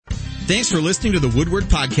Thanks for listening to the Woodward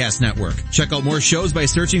Podcast Network. Check out more shows by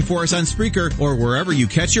searching for us on Spreaker or wherever you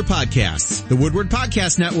catch your podcasts. The Woodward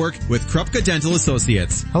Podcast Network with Krupka Dental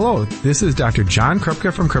Associates. Hello, this is Dr. John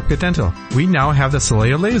Krupka from Krupka Dental. We now have the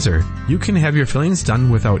Solea laser. You can have your fillings done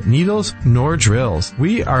without needles nor drills.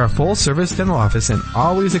 We are a full-service dental office and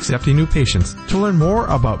always accepting new patients. To learn more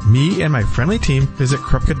about me and my friendly team, visit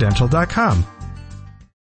KrupkaDental.com.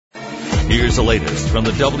 Here's the latest from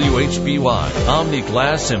the WHBY Omni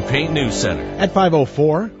Glass and Paint News Center. At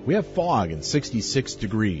 5:04, we have fog and 66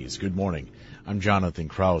 degrees. Good morning. I'm Jonathan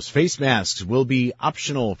Kraus. Face masks will be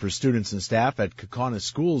optional for students and staff at Kaukauna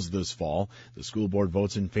schools this fall. The school board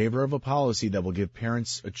votes in favor of a policy that will give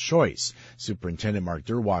parents a choice. Superintendent Mark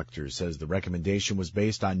Derwachter says the recommendation was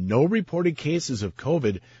based on no reported cases of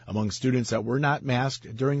COVID among students that were not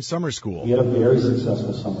masked during summer school. We had a very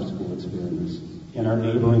successful summer school experience, and our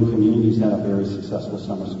neighboring communities had a very successful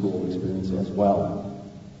summer school experience as well.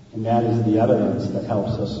 And that is the evidence that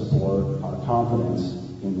helps us support our confidence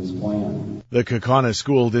in this plan. The Kaukauna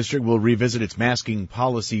School District will revisit its masking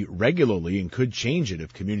policy regularly and could change it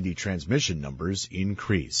if community transmission numbers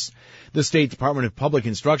increase. The State Department of Public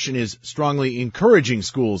Instruction is strongly encouraging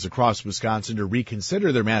schools across Wisconsin to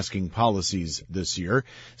reconsider their masking policies this year.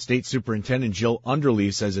 State Superintendent Jill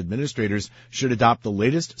Underleaf says administrators should adopt the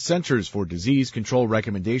latest Centers for Disease Control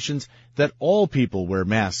recommendations that all people wear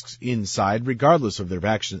masks inside regardless of their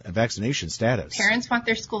vaccination status. Parents want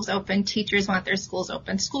their schools open. Teachers want their schools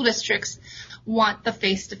open. School districts want the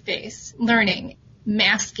face-to-face learning.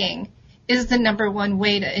 Masking is the number one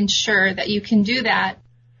way to ensure that you can do that.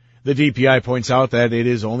 The DPI points out that it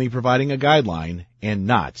is only providing a guideline and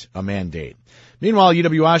not a mandate. Meanwhile,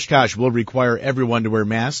 UW-Oshkosh will require everyone to wear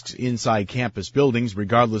masks inside campus buildings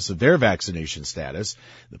regardless of their vaccination status.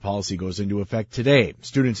 The policy goes into effect today.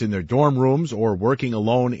 Students in their dorm rooms or working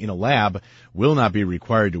alone in a lab will not be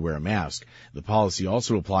required to wear a mask. The policy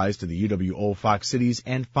also applies to the UW-O Fox Cities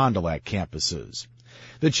and Fond du Lac campuses.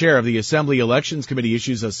 The chair of the Assembly Elections Committee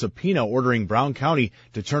issues a subpoena ordering Brown County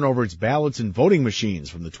to turn over its ballots and voting machines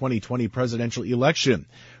from the 2020 presidential election.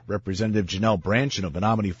 Representative Janelle Branchin of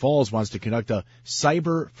Menominee Falls wants to conduct a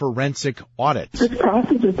cyber forensic audit. This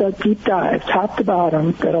process is a deep dive, top to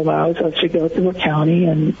bottom, that allows us to go through a county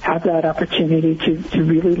and have that opportunity to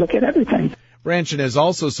really look at everything. Branchin has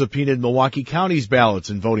also subpoenaed Milwaukee County's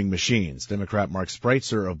ballots and voting machines. Democrat Mark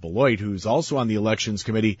Spreitzer of Beloit, who's also on the Elections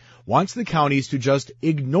Committee, wants the counties to just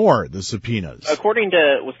ignore the subpoenas. According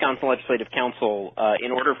to Wisconsin Legislative Council,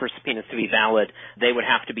 in order for subpoenas to be valid, they would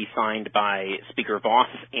have to be signed by Speaker Voss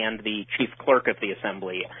and the Chief Clerk of the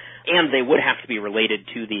Assembly, and they would have to be related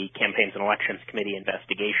to the Campaigns and Elections Committee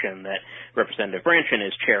investigation that Representative Branchin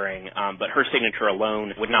is chairing, but her signature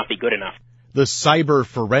alone would not be good enough. The cyber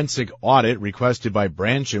forensic audit requested by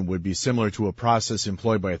Branchin would be similar to a process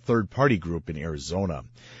employed by a third-party group in Arizona.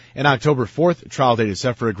 An October 4th trial date is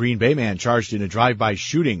set for a Green Bay man charged in a drive-by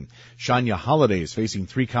shooting. Shania Holiday is facing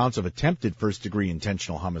 3 counts of attempted first-degree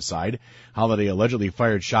intentional homicide. Holiday allegedly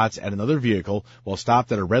fired shots at another vehicle while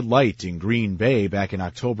stopped at a red light in Green Bay back in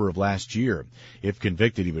October of last year. If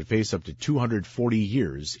convicted, he would face up to 240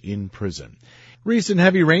 years in prison. Recent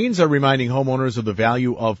heavy rains are reminding homeowners of the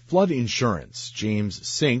value of flood insurance. James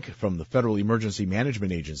Sink from the Federal Emergency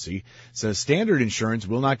Management Agency says standard insurance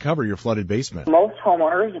will not cover your flooded basement. Most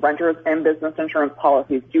homeowners, renters, and business insurance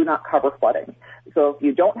policies do not cover flooding. So if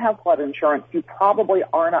you don't have flood insurance, you probably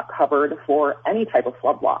are not covered for any type of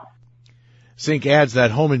flood loss. Sink adds that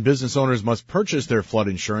home and business owners must purchase their flood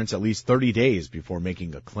insurance at least 30 days before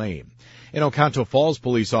making a claim. An Oconto Falls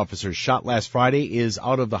police officer shot last Friday is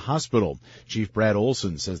out of the hospital. Chief Brad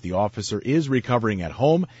Olson says the officer is recovering at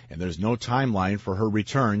home and there's no timeline for her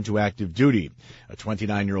return to active duty. A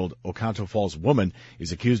 29-year-old Oconto Falls woman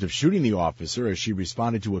is accused of shooting the officer as she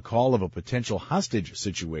responded to a call of a potential hostage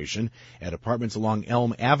situation at apartments along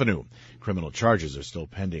Elm Avenue. Criminal charges are still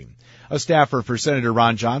pending. A staffer for Senator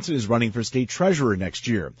Ron Johnson is running for state treasurer next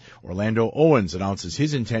year. Orlando Owens announces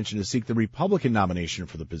his intention to seek the Republican nomination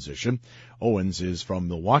for the position. Owens is from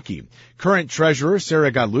Milwaukee. Current treasurer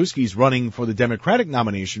Sarah Godlewski is running for the Democratic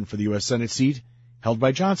nomination for the U.S. Senate seat held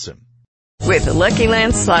by Johnson. With the Lucky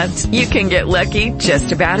Land Slots, you can get lucky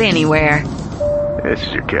just about anywhere. This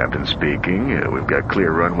is your captain speaking. We've got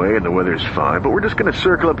clear runway and the weather's fine, but we're just going to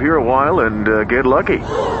circle up here a while and get lucky.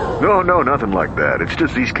 No, nothing like that. It's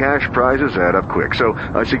just these cash prizes add up quick. So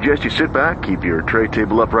I suggest you sit back, keep your tray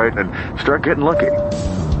table upright, and start getting lucky.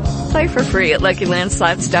 Play for free at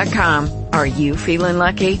LuckyLandSlots.com. Are you feeling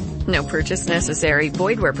lucky? No purchase necessary.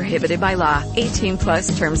 Void where prohibited by law.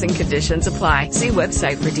 18+ terms and conditions apply. See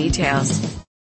website for details.